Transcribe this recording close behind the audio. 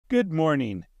Good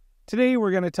morning. Today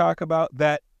we're going to talk about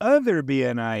that other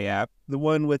BNI app, the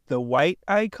one with the white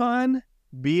icon,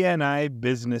 BNI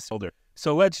Business Builder.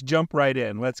 So let's jump right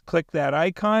in. Let's click that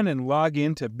icon and log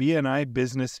into BNI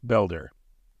Business Builder.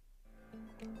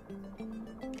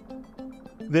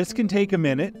 This can take a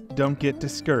minute. Don't get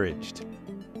discouraged.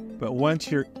 But once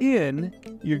you're in,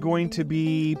 you're going to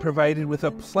be provided with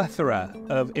a plethora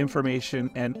of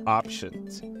information and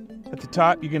options. At the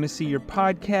top, you're going to see your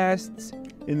podcasts.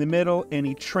 In the middle,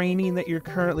 any training that you're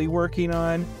currently working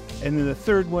on. And then the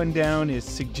third one down is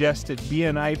suggested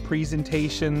BNI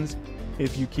presentations.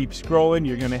 If you keep scrolling,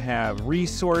 you're going to have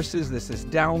resources. This is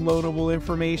downloadable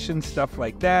information, stuff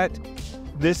like that.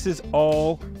 This is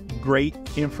all great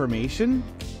information,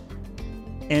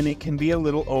 and it can be a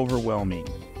little overwhelming.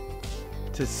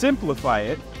 To simplify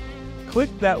it, click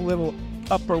that little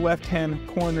upper left-hand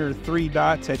corner 3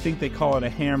 dots. I think they call it a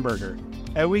hamburger.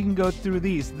 And we can go through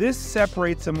these. This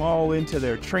separates them all into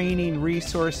their training,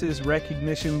 resources,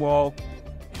 recognition wall,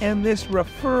 and this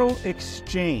referral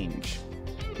exchange.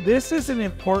 This is an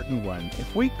important one.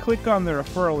 If we click on the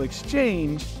referral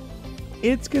exchange,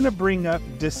 it's going to bring up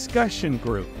discussion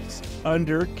groups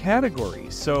under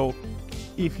categories. So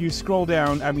if you scroll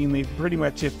down, pretty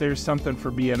much if there's something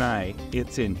for BNI,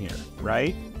 it's in here,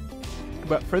 right?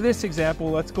 But for this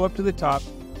example, let's go up to the top.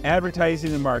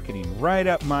 Advertising and marketing, right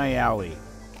up my alley.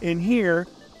 In here,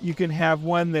 you can have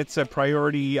one that's a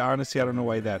priority. Honestly, I don't know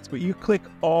why that's, but you click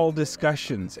all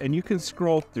discussions and you can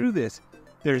scroll through this.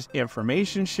 There's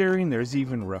information sharing. There's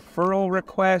even referral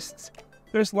requests.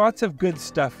 There's lots of good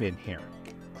stuff in here.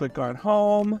 Click on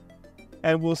home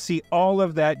and we'll see all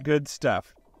of that good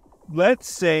stuff. Let's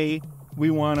say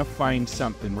we want to find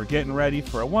something. We're getting ready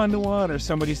for a one-to-one, or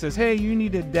somebody says, hey, you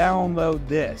need to download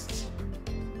this.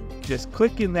 Just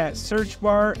click in that search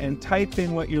bar and type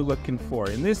in what you're looking for.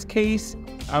 In this case,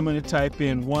 I'm going to type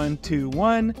in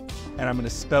 121, and I'm going to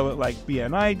spell it like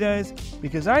BNI does,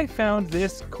 because I found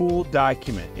this cool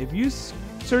document. If you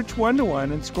search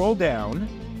one-to-one and scroll down,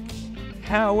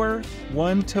 Power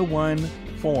One-to-One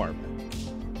Form.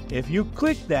 If you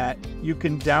click that, you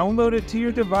can download it to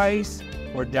your device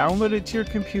or download it to your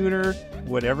computer,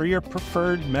 whatever your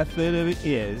preferred method of it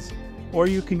is, or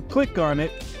you can click on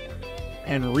it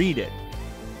and read it.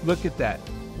 Look at that.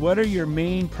 What are your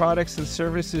main products and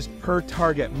services per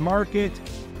target market?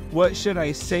 What should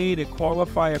I say to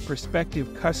qualify a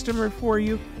prospective customer for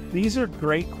you? These are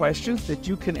great questions that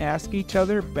you can ask each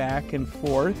other back and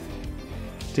forth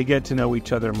to get to know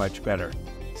each other much better.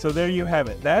 So there you have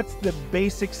it. That's the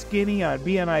basic skinny on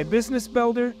BNI Business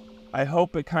Builder. I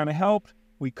hope it kind of helped.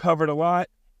 We covered a lot.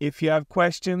 If you have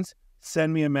questions,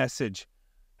 send me a message.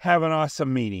 Have an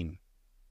awesome meeting.